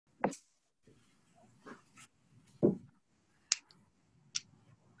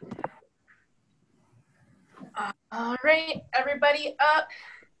All right, everybody up.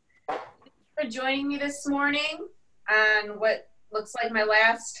 Thanks for joining me this morning on what looks like my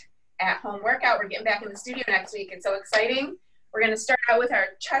last at-home workout. We're getting back in the studio next week. It's so exciting. We're going to start out with our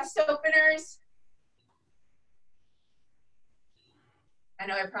chest openers. I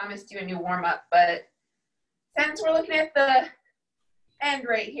know I promised you a new warm-up, but since we're looking at the end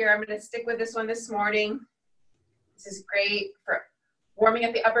right here, I'm going to stick with this one this morning. This is great for warming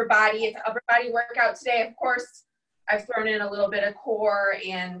up the upper body. It's an upper body workout today. Of course, I've thrown in a little bit of core,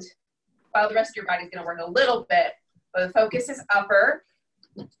 and well, the rest of your body's going to work a little bit, but the focus is upper.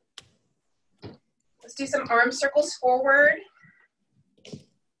 Let's do some arm circles forward,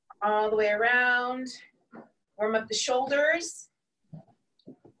 all the way around. Warm up the shoulders.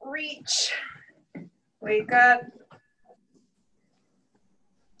 Reach. Wake up.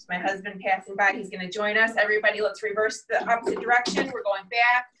 It's my husband passing by. He's going to join us. Everybody, let's reverse the opposite direction. We're going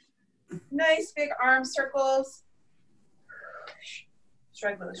back. Nice big arm circles.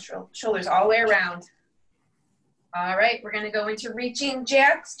 Shrug those shoulders all the way around. All right, we're going to go into reaching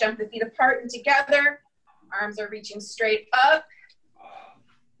jacks. Jump the feet apart and together. Arms are reaching straight up.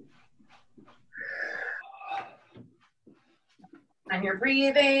 On your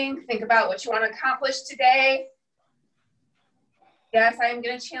breathing, think about what you want to accomplish today. Yes, I am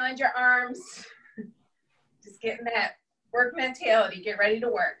going to challenge your arms. Just get in that work mentality. Get ready to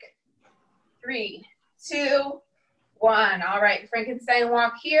work. 3, 2, 1. All right, Frankenstein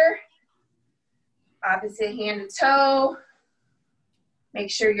walk here. Opposite hand to toe.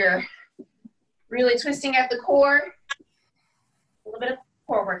 Make sure you're really twisting at the core. A little bit of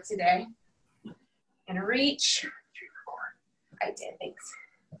core work today. And reach. I did, thanks.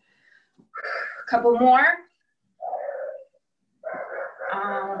 A couple more.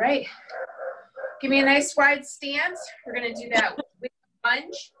 All right. Give me a nice wide stance. We're going to do that with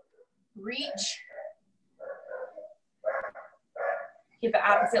lunge, reach. Keep the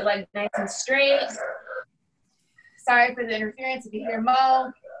opposite leg nice and straight. Sorry for the interference if you hear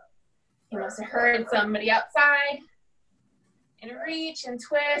Mo. You must have heard somebody outside. And reach and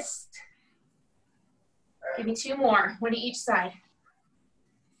twist. Give me 2 more, 1 to each side.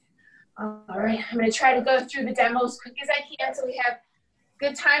 All right, I'm going to try to go through the demo as quick as I can so we have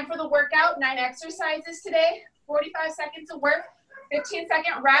good time for the workout. 9 exercises today, 45 seconds of work,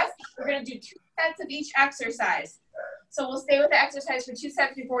 15-second rest. We're going to do 2 sets of each exercise. So we'll stay with the exercise for 2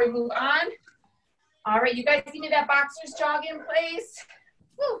 sets before we move on. All right, you guys give me that boxer's jog in place.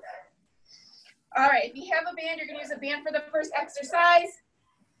 Woo. All right, if you have a band, you're going to use a band for the first exercise.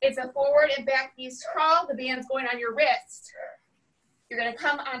 It's a forward and back beast crawl. The band's going on your wrist. You're going to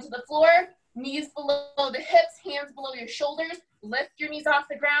come onto the floor, knees below the hips, hands below your shoulders. Lift your knees off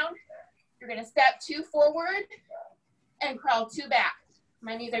the ground. You're going to step 2 forward and crawl 2 back.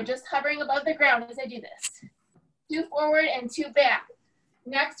 My knees are just hovering above the ground as I do this. 2 forward and 2 back.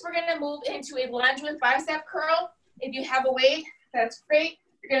 Next, we're going to move into a lunge with bicep curl. If you have a weight, that's great.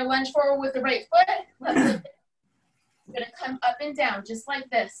 You're going to lunge forward with the right foot, left foot. You're going to come up and down just like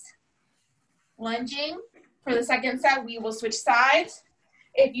this. Lunging. For the second set, we will switch sides.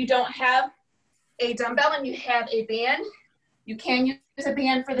 If you don't have a dumbbell and you have a band, you can use a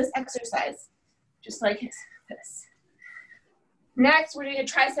band for this exercise, just like this. Next, we're doing a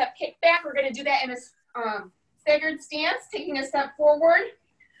tricep kickback. We're going to do that in a staggered stance, taking a step forward.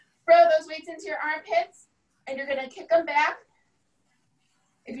 Throw those weights into your armpits, and you're going to kick them back.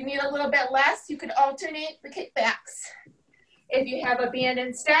 If you need a little bit less, you could alternate the kickbacks. If you have a band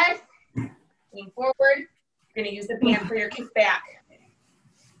instead, lean forward. You're going to use the band for your kickback.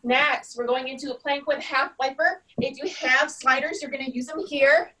 Next, we're going into a plank with half wiper. If you have sliders, you're going to use them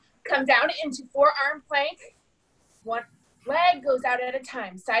here. Come down into forearm plank. 1 leg goes out at a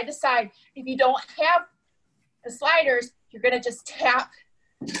time, side to side. If you don't have the sliders, you're going to just tap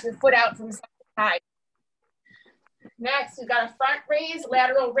your foot out from side to side. Next, we've got a front raise,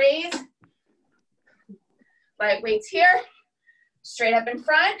 lateral raise. Light weights here. Straight up in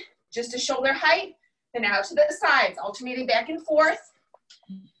front, just a shoulder height. Then out to the sides, alternating back and forth.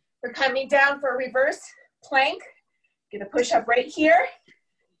 We're coming down for a reverse plank. Get a push up right here.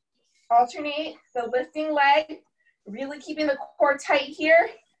 Alternate the lifting leg, really keeping the core tight here.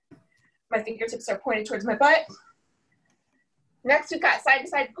 My fingertips are pointed towards my butt. Next, we've got side to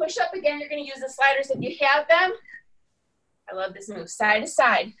side push up. Again, you're going to use the sliders if you have them. I love this move, side to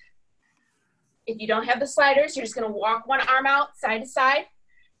side. If you don't have the sliders, you're just going to walk one arm out side to side.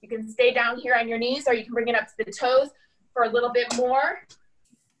 You can stay down here on your knees, or you can bring it up to the toes for a little bit more.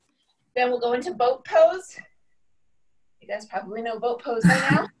 Then we'll go into boat pose. You guys probably know boat pose by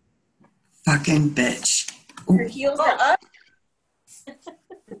now. Fucking bitch. Your heels are up.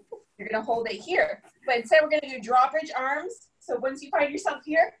 You're going to hold it here. but instead we're gonna do drawbridge arms. So once you find yourself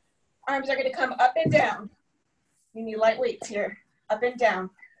here, arms are gonna come up and down. You need light weights here, up and down.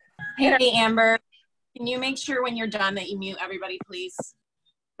 Hey, Amber, can you make sure when you're done that you mute everybody, please?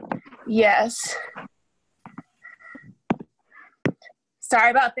 Yes.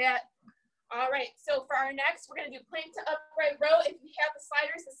 Sorry about that. All right, so for our next, we're gonna do plank to upright row. If you have the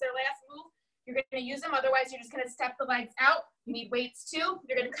sliders, this is their last move. You're gonna use them, otherwise you're just gonna step the legs out. You need weights too.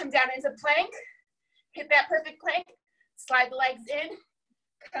 You're gonna come down into plank, hit that perfect plank, slide the legs in,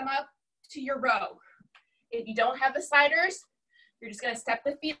 come up to your row. If you don't have the sliders, you're just gonna step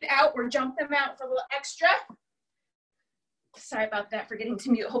the feet out or jump them out for a little extra. Sorry about that, forgetting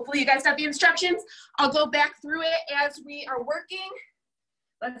to mute. Hopefully you guys got the instructions. I'll go back through it as we are working.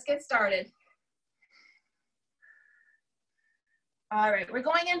 Let's get started. All right, we're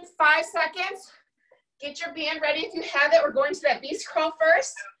going in 5 seconds. Get your band ready if you have it. We're going to that beast crawl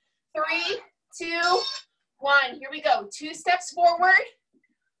first. 3, 2, 1. Here we go. 2 steps forward,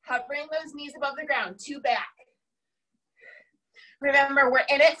 hovering those knees above the ground. 2 back. Remember, we're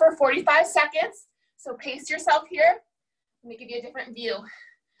in it for 45 seconds, so pace yourself here. Let me give you a different view.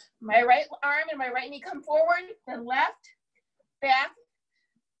 My right arm and my right knee come forward, then left, back,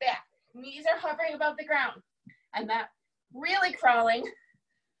 back. Knees are hovering above the ground. I'm not really crawling.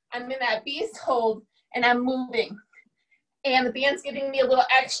 I'm in that beast hold, and I'm moving. And the band's giving me a little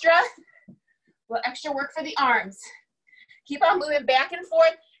extra work for the arms. Keep on moving back and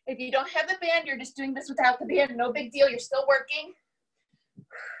forth. If you don't have the band, you're just doing this without the band. No big deal, you're still working.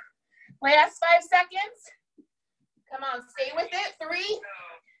 Last 5 seconds. Come on, stay with it. 3,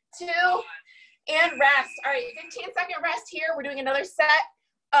 2, and rest. All right, 15-second rest here. We're doing another set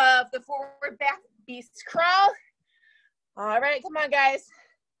of the forward back beast crawl. All right, come on, guys.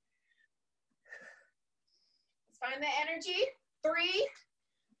 Let's find the energy. 3,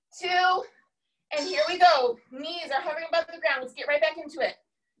 2, and here we go. Knees are hovering above the ground. Let's get right back into it.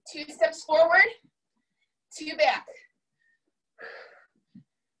 2 steps forward, 2 back.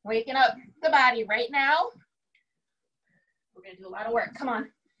 Waking up the body right now. We're gonna do a lot of work. Come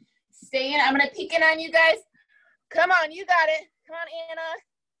on. Stay in. I'm gonna peek in on you guys. Come on, you got it. Come on, Anna,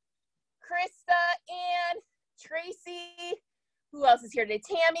 Krista, Ann, Tracy. Who else is here today?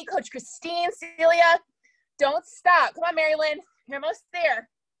 Tammy, Coach Christine, Celia. Don't stop. Come on, Marilyn. You're almost there.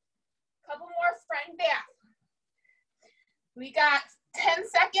 Couple more front and back. We got 10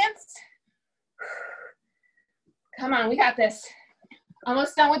 seconds. Come on, we got this.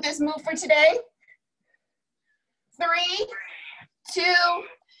 Almost done with this move for today. 3, 2,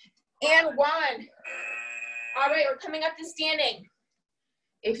 and 1. All right, we're coming up to standing.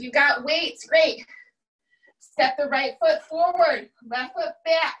 If you got weights, great. Step the right foot forward, left foot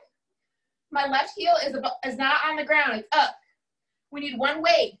back. My left heel is not on the ground, it's up. We need 1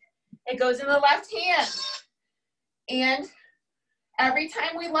 weight. It goes in the left hand. And every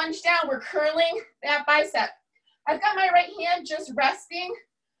time we lunge down, we're curling that bicep. I've got my right hand just resting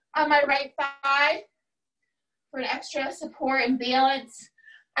on my right thigh for an extra support and balance.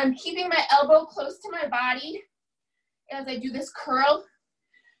 I'm keeping my elbow close to my body as I do this curl,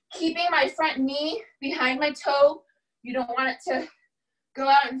 keeping my front knee behind my toe. You don't want it to go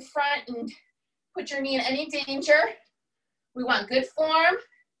out in front and put your knee in any danger. We want good form.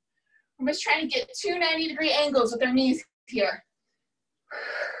 I'm just trying to get 2 90-degree angles with our knees here.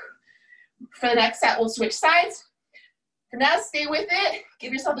 For the next set, we'll switch sides. For now, stay with it.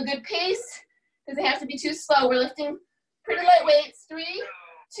 Give yourself a good pace. Doesn't have to be too slow. We're lifting pretty light weights. 3,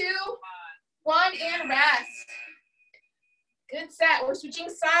 2, 1, and rest. Good set. We're switching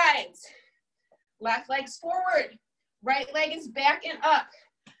sides. Left leg's forward. Right leg is back and up.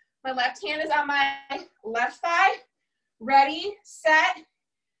 My left hand is on my left thigh. Ready, set.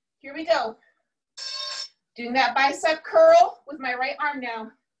 Here we go. Doing that bicep curl with my right arm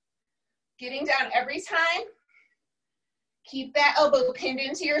now. Getting down every time. Keep that elbow pinned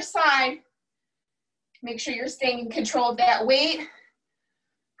into your side. Make sure you're staying in control of that weight.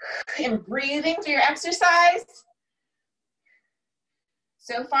 And breathing through your exercise.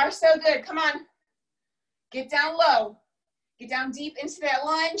 So far, so good. Come on. Get down low. Get down deep into that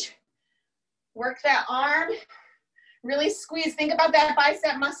lunge. Work that arm. Really squeeze. Think about that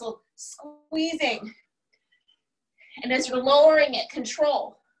bicep muscle. Squeezing. And as you're lowering it,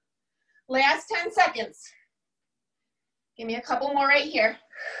 control. Last 10 seconds. Give me a couple more right here.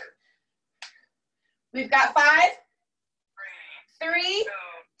 We've got 5, 3,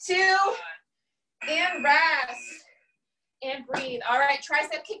 2, and rest. And breathe. All right,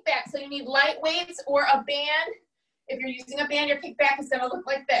 tricep kickback. So you need light weights or a band. If you're using a band, your kickback is gonna look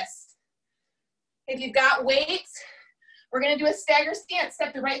like this. If you've got weights, we're gonna do a stagger stance.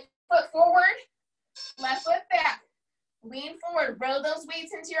 Step the right foot forward, Left foot back. Lean forward, roll those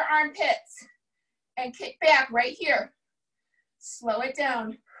weights into your armpits. And kick back right here. Slow it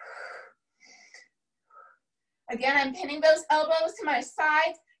down. Again, I'm pinning those elbows to my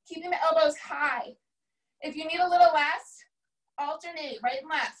sides, keeping the elbows high. If you need a little less, alternate right and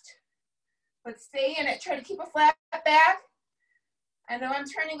left. But stay in it. Try to keep a flat back. I know I'm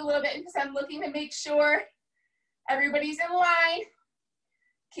turning a little bit because I'm looking to make sure everybody's in line.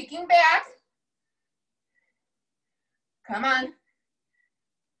 Kicking back. Come on.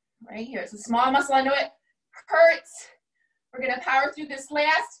 Right here. It's a small muscle. I know it hurts. We're going to power through this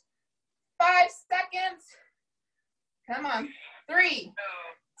last 5 seconds. Come on. 3,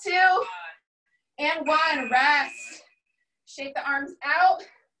 2, and 1. Rest. Shake the arms out.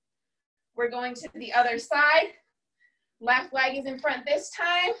 We're going to the other side. Left leg is in front this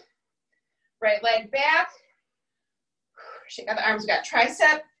time. Right leg back. Shake out the arms. We got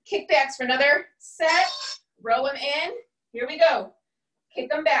tricep kickbacks for another set. Row them in. Here we go. Kick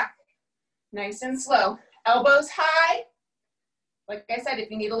them back. Nice and slow. Elbows high. Like I said, if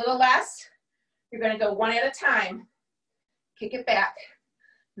you need a little less, you're going to go one at a time. Kick it back.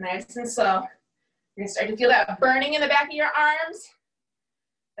 Nice and slow. You're going to start to feel that burning in the back of your arms.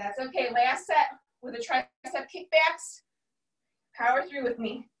 That's okay. Last set with the tricep kickbacks. Power through with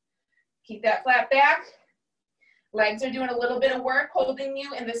me. Keep that flat back. Legs are doing a little bit of work, holding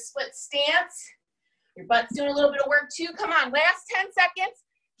you in the split stance. Your butt's doing a little bit of work too. Come on, last 10 seconds.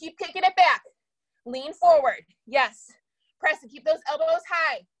 Keep kicking it back. Lean forward. Yes. Press and keep those elbows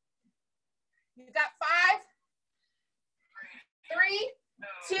high. You've got 5,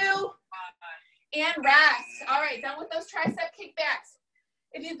 3, 2, and rest. All right, done with those tricep kickbacks.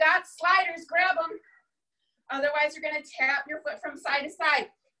 If you've got sliders, grab them. Otherwise, you're going to tap your foot from side to side.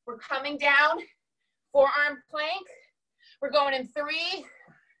 We're coming down, forearm plank. We're going in 3,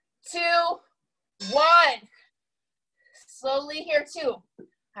 2, 1. Slowly here too.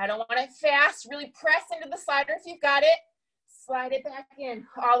 I don't want it fast. Really press into the slider if you've got it. Slide it back in.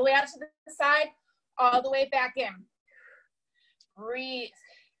 All the way out to the side, all the way back in. Breathe.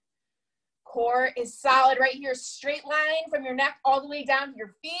 Core is solid right here. Straight line from your neck all the way down to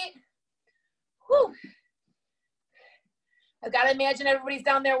your feet. Whew. I've got to imagine everybody's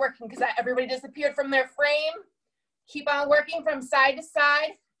down there working because everybody disappeared from their frame. Keep on working from side to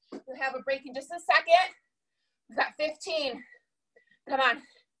side. We'll have a break in just a second. We've got 15. Come on.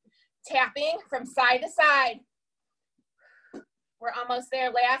 Tapping from side to side. We're almost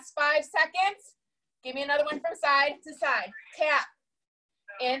there. Last 5 seconds. Give me another one from side to side. Tap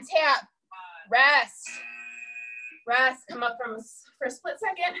and tap. Rest. Rest. Come up for a split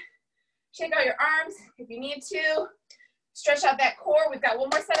second. Shake out your arms if you need to. Stretch out that core. We've got one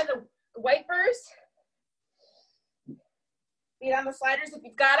more set of the wipers. Feet on the sliders if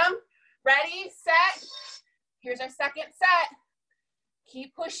you've got them. Ready, set. Here's our second set.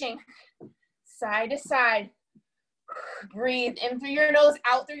 Keep pushing. Side to side. Breathe in through your nose,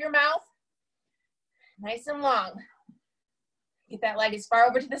 out through your mouth. Nice and long. Get that leg as far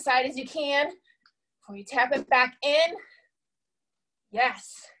over to the side as you can before you tap it back in.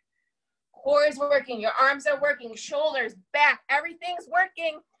 Yes. Core is working. Your arms are working. Shoulders, back. Everything's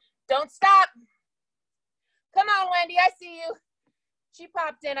working. Don't stop. Come on, Wendy. I see you. She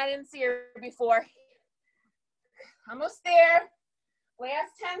popped in. I didn't see her before. Almost there.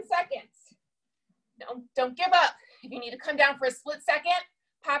 Last 10 seconds. Don't give up. If you need to come down for a split second,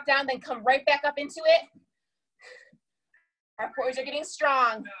 pop down, then come right back up into it. Our cores are getting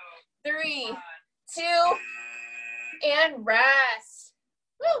strong. 3, 2, and rest.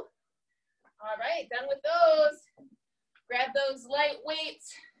 Woo. All right, done with those. Grab those light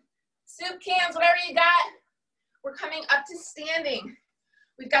weights, soup cans, whatever you got. We're coming up to standing.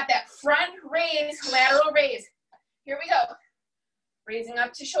 We've got that front raise, lateral raise. Here we go. Raising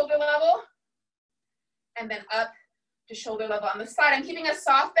up to shoulder level, and then up to shoulder level on the side. I'm keeping a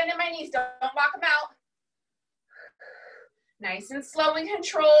soft bend in my knees. Don't lock them out. Nice and slow and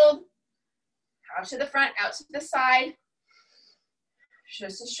controlled. Out to the front, out to the side.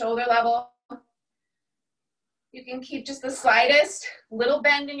 Just to shoulder level. You can keep just the slightest little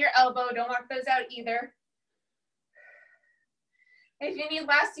bend in your elbow. Don't lock those out either. If you need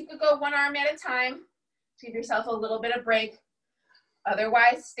less, you could go one arm at a time to give yourself a little bit of break.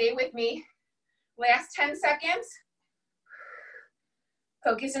 Otherwise, stay with me. Last 10 seconds.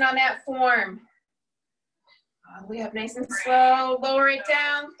 Focusing on that form. All the way up nice and slow. Lower it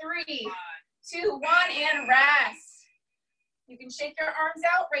down. 3, 2, 1, and rest. You can shake your arms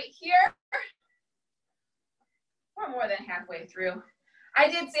out right here. We're more than halfway through. I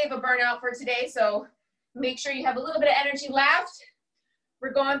did save a burnout for today, so make sure you have a little bit of energy left.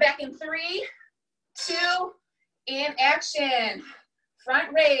 We're going back in 3, 2, in action.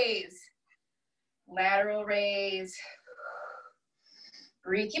 Front raise, lateral raise.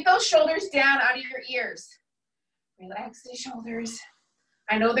 Breathe, keep those shoulders down out of your ears. Relax the shoulders.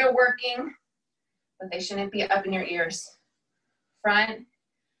 I know they're working, but they shouldn't be up in your ears. Front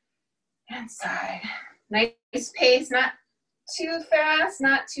and side. Nice pace, not too fast,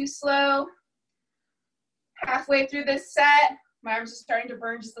 not too slow. Halfway through this set, my arms are starting to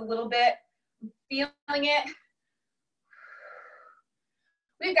burn just a little bit. I'm feeling it.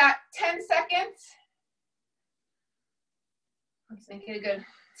 We've got 10 seconds. Let's make it a good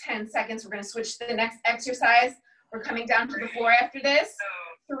 10 seconds. We're gonna switch to the next exercise. We're coming down to the floor after this.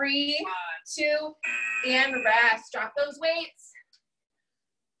 3, 2, and rest. Drop those weights.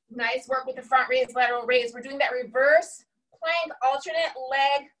 Nice work with the front raise, lateral raise. We're doing that reverse plank, alternate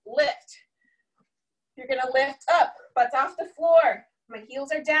leg lift. You're gonna lift up, butts off the floor. My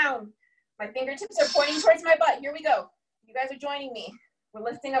heels are down. My fingertips are pointing towards my butt. Here we go. You guys are joining me. We're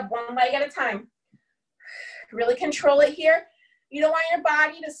lifting up one leg at a time. Really control it here. You don't want your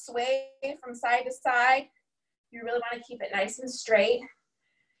body to sway from side to side. You really want to keep it nice and straight.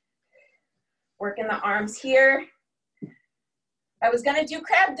 Working the arms here. I was gonna do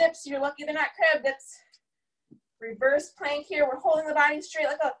crab dips. You're lucky they're not crab dips. Reverse plank here. We're holding the body straight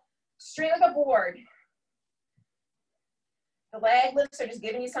like a board. The leg lifts are just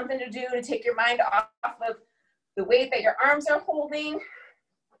giving you something to do to take your mind off of the weight that your arms are holding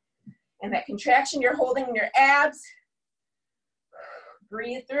and that contraction you're holding in your abs.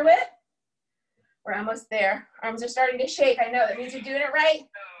 Breathe through it. We're almost there. Arms are starting to shake. I know that means you're doing it right.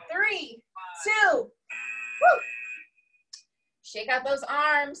 3, 2, woo. Shake out those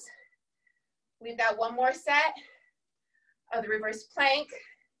arms. We've got one more set of the reverse plank.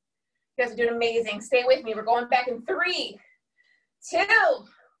 You guys are doing amazing. Stay with me. We're going back in 3, 2,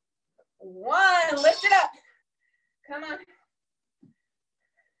 1. Lift it up. Come on.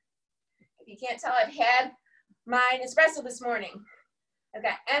 If you can't tell, I've had my espresso this morning. I've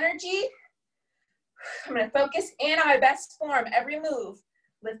got energy. I'm gonna focus in on my best form every move.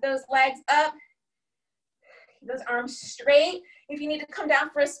 Lift those legs up. Keep those arms straight. If you need to come down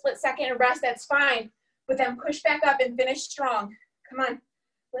for a split second and rest, that's fine. But then push back up and finish strong. Come on,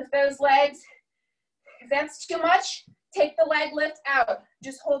 lift those legs. If that's too much, take the leg lift out.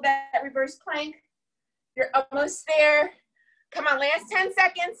 Just hold that reverse plank. You're almost there. Come on, last 10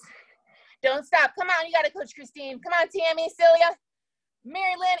 seconds. Don't stop. Come on, you got it, Coach Christine. Come on, Tammy, Celia,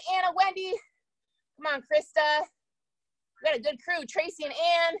 Mary Lynn, Anna, Wendy. Come on, Krista. We got a good crew. Tracy and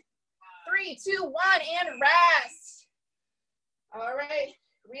Ann. 3, 2, 1, and rest. All right.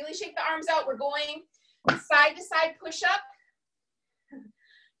 Really shake the arms out. We're going side to side push up.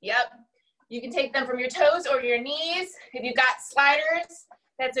 Yep. You can take them from your toes or your knees. If you've got sliders,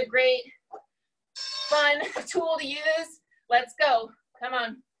 that's a great, fun tool to use. Let's go. Come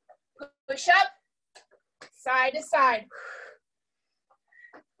on. Push up, side to side.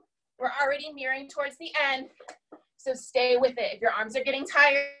 We're already nearing towards the end, so stay with it. If your arms are getting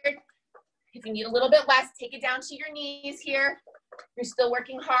tired, if you need a little bit less, take it down to your knees here. You're still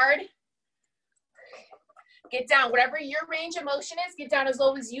working hard. Get down, whatever your range of motion is, get down as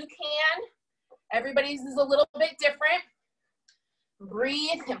low as you can. Everybody's is a little bit different.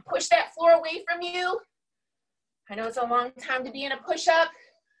 Breathe and push that floor away from you. I know it's a long time to be in a push-up.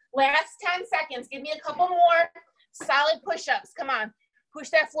 Last 10 seconds, give me a couple more solid push-ups. Come on, push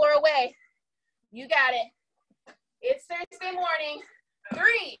that floor away. You got it. It's Thursday morning.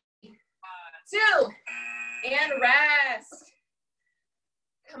 3, 2, and rest.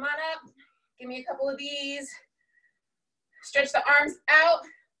 Come on up, give me a couple of these. Stretch the arms out.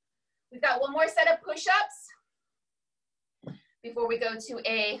 We've got one more set of push-ups before we go to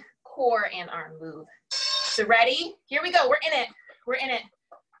a core and arm move. So ready? Here we go, we're in it, we're in it.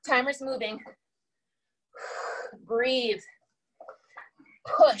 Timer's moving. Breathe.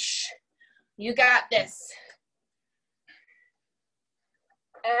 Push. You got this.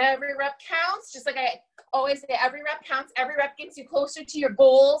 Every rep counts, just like I always say, every rep counts. Every rep gets you closer to your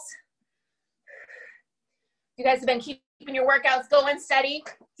goals. You guys have been keeping your workouts going steady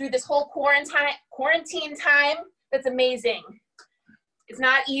through this whole quarantine time. That's amazing. It's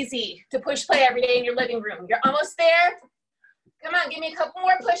not easy to push play every day in your living room. You're almost there. Come on, give me a couple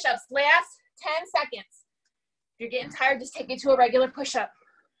more push-ups. Last 10 seconds. If you're getting tired, just take it to a regular push-up.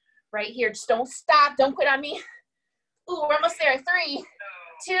 Right here, just don't stop, don't quit on me. Ooh, we're almost there. 3,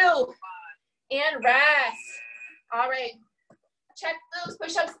 2, and rest. All right, check those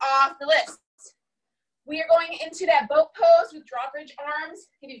push-ups off the list. We are going into that boat pose with drawbridge arms.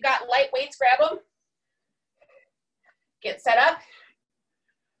 If you've got light weights, grab them. Get set up.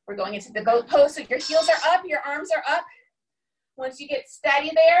 We're going into the boat pose. So your heels are up, your arms are up. Once you get steady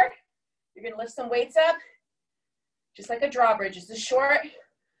there, you're gonna lift some weights up, just like a drawbridge. It's a short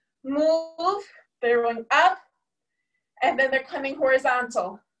move. They're going up, and then they're coming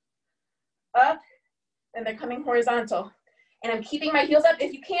horizontal. Up, and they're coming horizontal. And I'm keeping my heels up.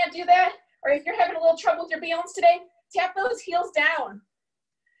 If you can't do that, or if you're having a little trouble with your balance today, tap those heels down.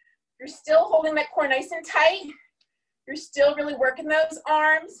 You're still holding that core nice and tight. You're still really working those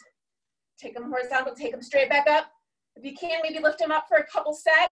arms. Take them horizontal, take them straight back up. If you can, maybe lift them up for a couple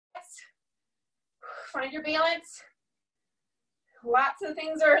sets. Find your balance. Lots of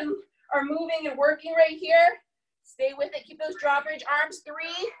things are moving and working right here. Stay with it. Keep those drawbridge arms. 3,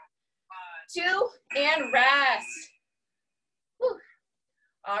 2, and rest. Whew.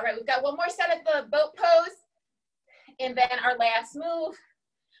 All right, we've got one more set of the boat pose, and then our last move.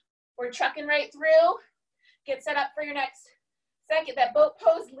 We're trucking right through. Get set up for your next set. Get that boat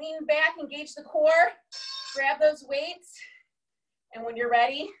pose, lean back, engage the core, grab those weights, and when you're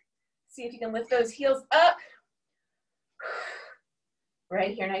ready, see if you can lift those heels up.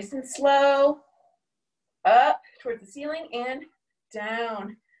 Right here, nice and slow. Up towards the ceiling and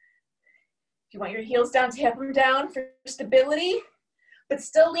down. If you want your heels down, tap them down for stability, but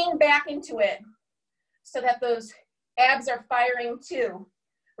still lean back into it so that those abs are firing too.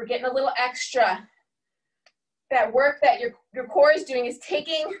 We're getting a little extra. That work that your core is doing is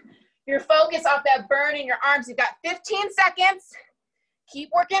taking your focus off that burn in your arms. You've got 15 seconds. Keep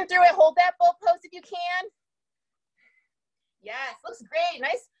working through it. Hold that boat pose if you can. Yes, looks great.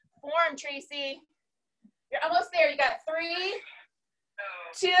 Nice form, Tracy. You're almost there. You got 3,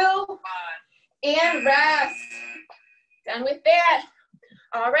 2, and rest. Done with that.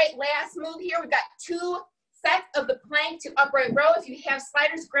 All right, last move here. We've got 2 sets of the plank to upright row. If you have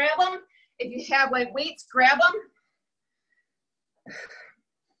sliders, grab them. If you have like weights, grab them.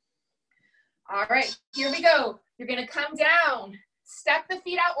 All right, here we go. You're gonna come down, step the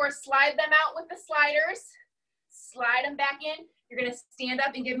feet out or slide them out with the sliders. Slide them back in. You're gonna stand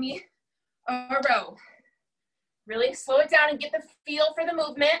up and give me a row. Really slow it down and get the feel for the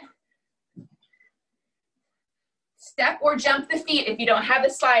movement. Step or jump the feet if you don't have the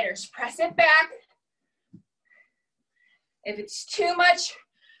sliders. Press it back. If it's too much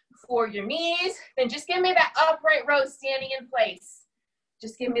for your knees, then just give me that upright row standing in place.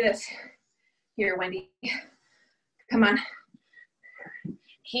 Just give me this. Here, Wendy. Come on.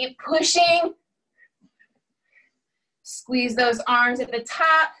 Keep pushing. Squeeze those arms at the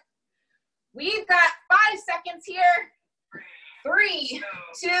top. We've got 5 seconds here. 3,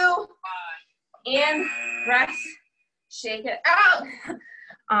 2, and rest. Shake it out.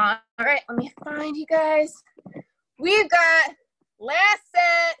 All right, let me find you guys. We've got last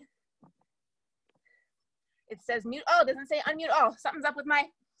set. It says mute. Oh, it doesn't say unmute. Oh, something's up with my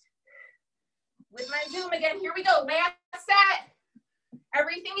Zoom again. Here we go. Last set.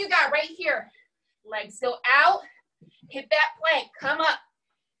 Everything you got right here. Legs go out. Hit that plank. Come up.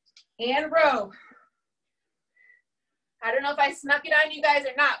 And row. I don't know if I snuck it on you guys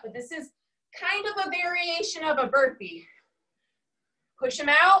or not, but this is kind of a variation of a burpee. Push them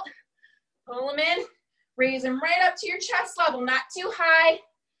out. Pull them in. Raise them right up to your chest level, not too high.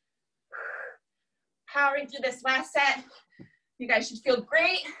 Powering through this last set. You guys should feel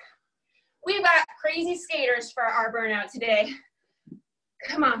great. We've got crazy skaters for our burnout today.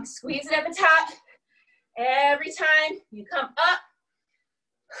 Come on, squeeze it at the top. Every time you come up,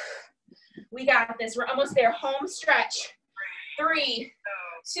 we got this. We're almost there. Home stretch. 3,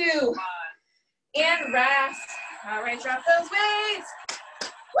 2, and rest. All right, drop those weights.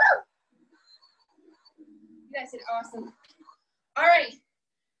 Woo! You guys did awesome. All right,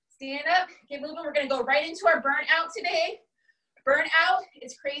 stand up, get moving. We're gonna go right into our burnout today. Burnout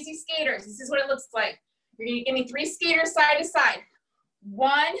is crazy skaters. This is what it looks like. You're gonna give me 3 skaters side to side.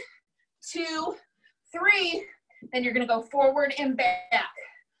 1, 2, 3. Then you're gonna go forward and back.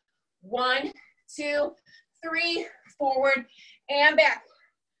 1, 2, 3, forward and back.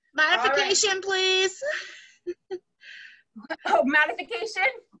 Modification, right. Please. Oh, modification?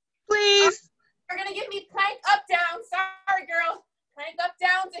 Please. You're gonna give me plank up, down. Sorry, girl. Plank up,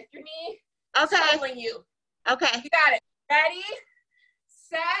 downs if your knee is troubling you. Okay. You got it. Ready,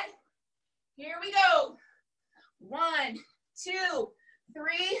 set, here we go. 1, 2,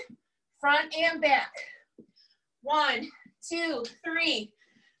 3, front and back. 1, 2, 3.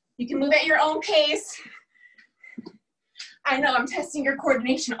 You can move at your own pace. I know, I'm testing your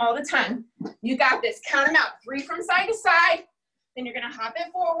coordination all the time. You got this. Count them out. 3 from side to side. Then you're gonna hop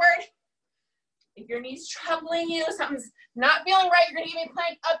it forward. If your knee's troubling you, something's not feeling right, you're gonna give me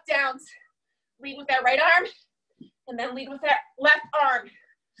plank up, downs. Lead with that right arm, and then lead with that left arm.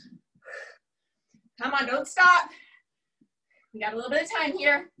 Come on, don't stop. We got a little bit of time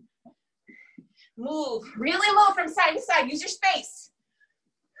here. Move, really move from side to side. Use your space.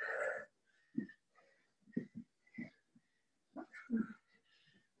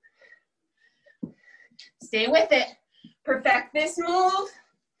 Stay with it. Perfect this move.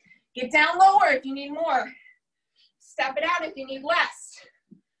 Get down lower if you need more. Step it out if you need less.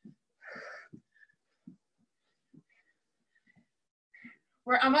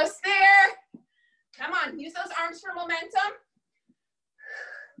 We're almost there. Come on, use those arms for momentum.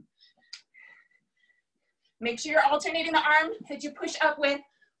 Make sure you're alternating the arm that you push up with.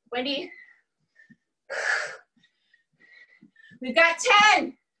 Wendy. We've got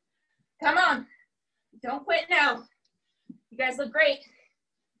 10. Come on. Don't quit now. You guys look great.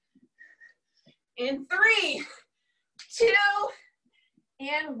 In 3, 2,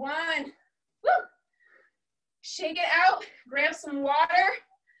 and 1. Woo. Shake it out. Grab some water.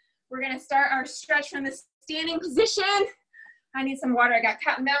 We're going to start our stretch from the standing position. I need some water. I got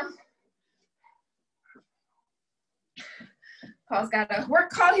cotton mouth. Paul's got a work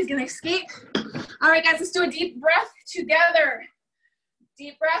call. He's going to escape. All right, guys, let's do a deep breath together.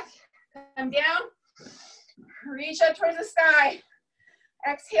 Deep breath. Come down. Reach up towards the sky.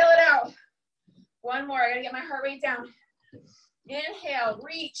 Exhale it out. One more. I got to get my heart rate down. Inhale.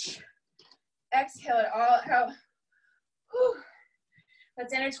 Reach. Exhale it all out. Whew.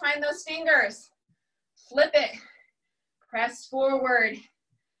 Let's intertwine those fingers. Flip it. Press forward.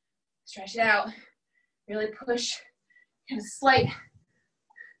 Stretch it out. Really push. And a slight.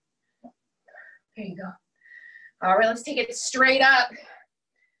 There you go. All right, let's take it straight up.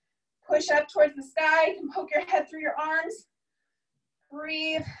 Push up towards the sky. You can poke your head through your arms.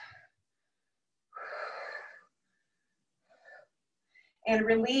 Breathe. And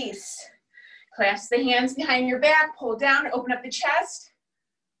release. Clasp the hands behind your back. Pull down. Open up the chest.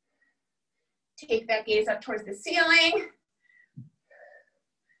 Take that gaze up towards the ceiling.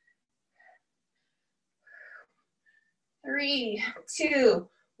 Three, two,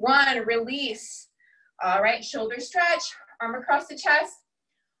 one, release. All right, shoulder stretch, arm across the chest.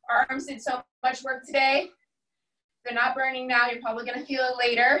 Our arms did so much work today. They're not burning now, you're probably gonna feel it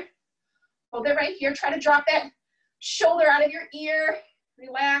later. Hold it right here, try to drop that shoulder out of your ear.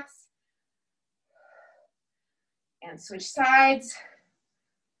 Relax. And switch sides.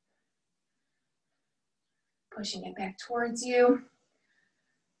 Pushing it back towards you.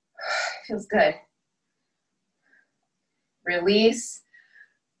 Feels good. Release.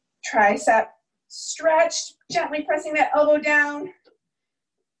 Tricep stretched, gently pressing that elbow down.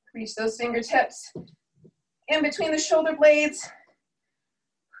 Reach those fingertips in between the shoulder blades.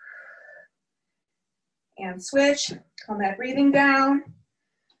 And switch. Calm that breathing down.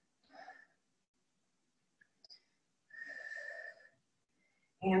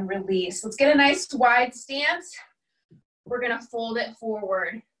 And release. Let's get a nice wide stance. We're gonna fold it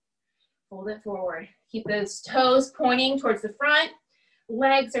forward. Fold it forward. Keep those toes pointing towards the front.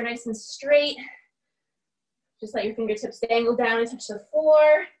 Legs are nice and straight. Just let your fingertips dangle down and touch the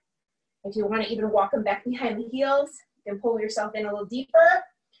floor. If you want to even walk them back behind the heels, you can pull yourself in a little deeper.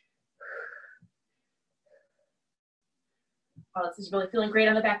 Oh, this is really feeling great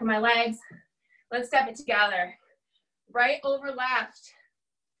on the back of my legs. Let's step it together. Right over left.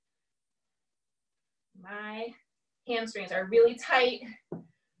 My hamstrings are really tight.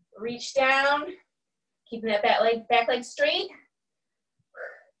 Reach down, keeping that back leg straight.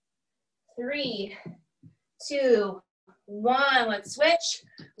 3, 2, 1, let's switch.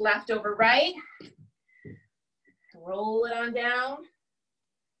 Left over right. Roll it on down.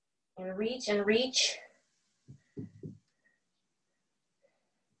 And reach and reach.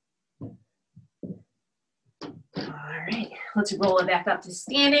 All right, let's roll it back up to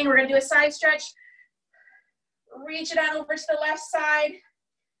standing. We're gonna do a side stretch. Reach it on over to the left side.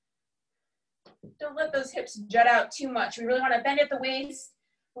 Don't let those hips jut out too much. We really want to bend at the waist.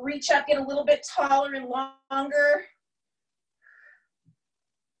 Reach up, get a little bit taller and longer.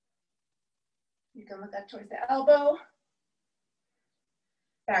 You can look up towards the elbow.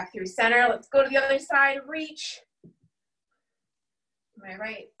 Back through center. Let's go to the other side. Reach. My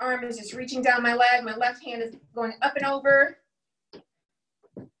right arm is just reaching down my leg. My left hand is going up and over.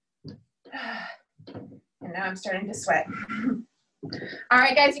 And now I'm starting to sweat. All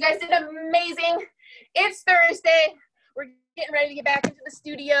right, guys, you guys did amazing. It's Thursday. We're getting ready to get back into the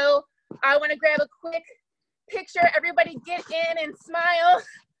studio. I want to grab a quick picture. Everybody get in and smile.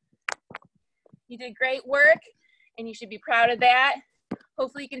 You did great work, and you should be proud of that.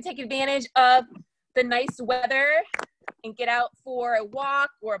 Hopefully you can take advantage of the nice weather and get out for a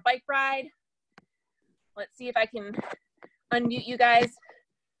walk or a bike ride. Let's see if I can unmute you guys.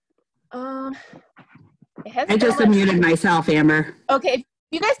 It has I just unmuted myself, Amber. Okay, if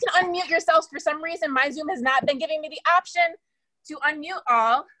you guys can unmute yourselves. For some reason, my Zoom has not been giving me the option to unmute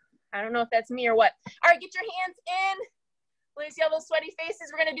all. I don't know if that's me or what. All right, get your hands in. Let me see all those sweaty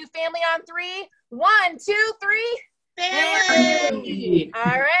faces. We're going to do family on 3. 1, 2, 3. Family. All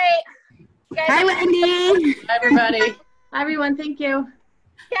right. Guys, Hi, Wendy. Hi, everybody. Hi, everyone. Thank you.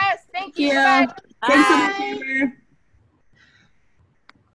 yes, thank you. Thank you. Bye. Thanks so much, Amber.